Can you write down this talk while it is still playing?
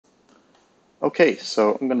Okay,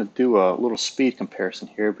 so I'm going to do a little speed comparison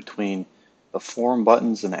here between the form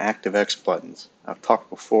buttons and the ActiveX buttons. I've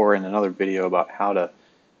talked before in another video about how to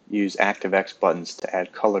use ActiveX buttons to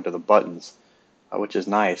add color to the buttons, which is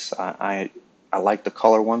nice. I like the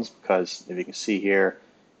color ones because if you can see here,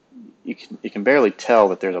 you can barely tell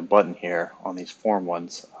that there's a button here on these form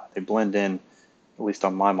ones. They blend in, at least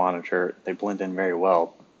on my monitor, they blend in very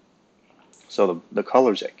well. So the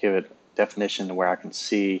colors give it definition to where I can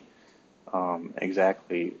see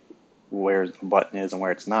exactly where the button is and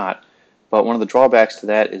where it's not. But one of the drawbacks to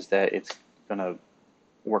that is that it's going to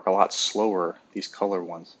work a lot slower, these color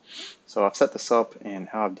ones. So I've set this up, and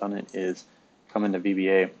how I've done it is come into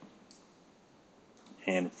VBA,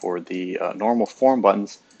 and for the normal form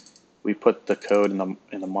buttons, we put the code in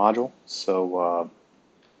the module. So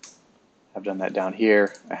I've done that down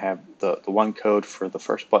here. I have the one code for the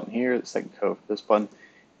first button here, the second code for this button,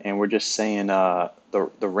 and we're just saying the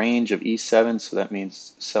range of E7, so that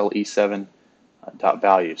means cell E7 dot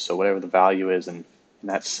value. So whatever the value is in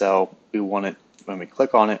that cell, we want it, when we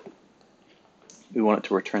click on it, we want it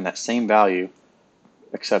to return that same value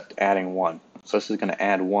except adding 1. So this is going to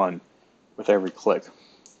add 1 with every click.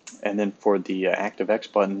 And then for the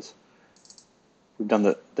ActiveX buttons, we've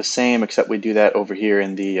done the same, except we do that over here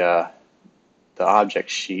in the object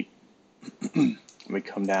sheet. We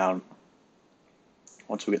come down,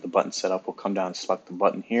 once we get the button set up, we'll come down and select the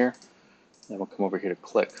button here, then we'll come over here to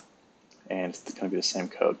click, and it's going to be the same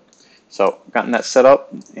code. So I've gotten that set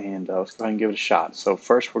up, and let's go ahead and give it a shot. So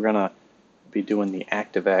first we're going to be doing the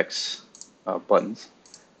ActiveX buttons.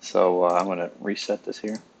 So I'm going to reset this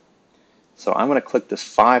here. So I'm going to click this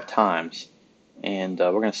 5 times, and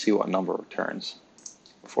we're going to see what number returns.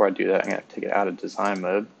 Before I do that, I'm going to take it out of design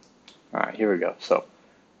mode. Alright, here we go. So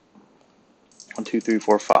 1, 2, 3,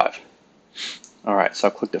 4, 5. Alright, so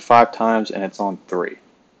I clicked it 5 times and it's on 3. I'm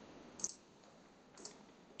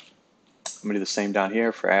going to do the same down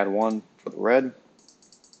here for add 1 for the red.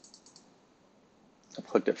 I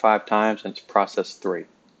clicked it 5 times and it's processed 3.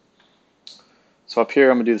 So up here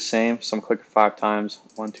I'm going to do the same. So I'm going to click it 5 times.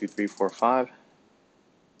 1, 2, 3, 4, 5.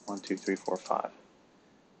 1, 2, 3, 4, 5.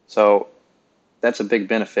 So that's a big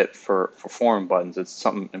benefit for form buttons. It's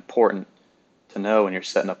something important to know when you're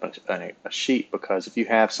setting up a sheet, because if you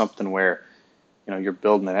have something where you're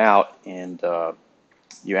building it out and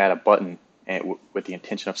you add a button and with the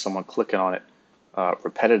intention of someone clicking on it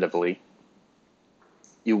repetitively,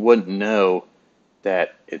 you wouldn't know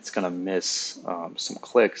that it's going to miss some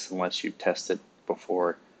clicks unless you test it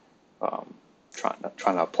before trying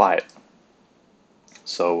to apply it.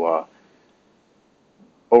 So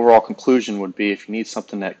overall conclusion would be, if you need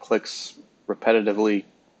something that clicks repetitively,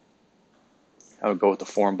 I would go with the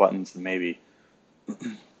form buttons and maybe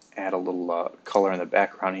add a little color in the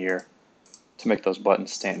background here to make those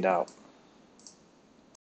buttons stand out.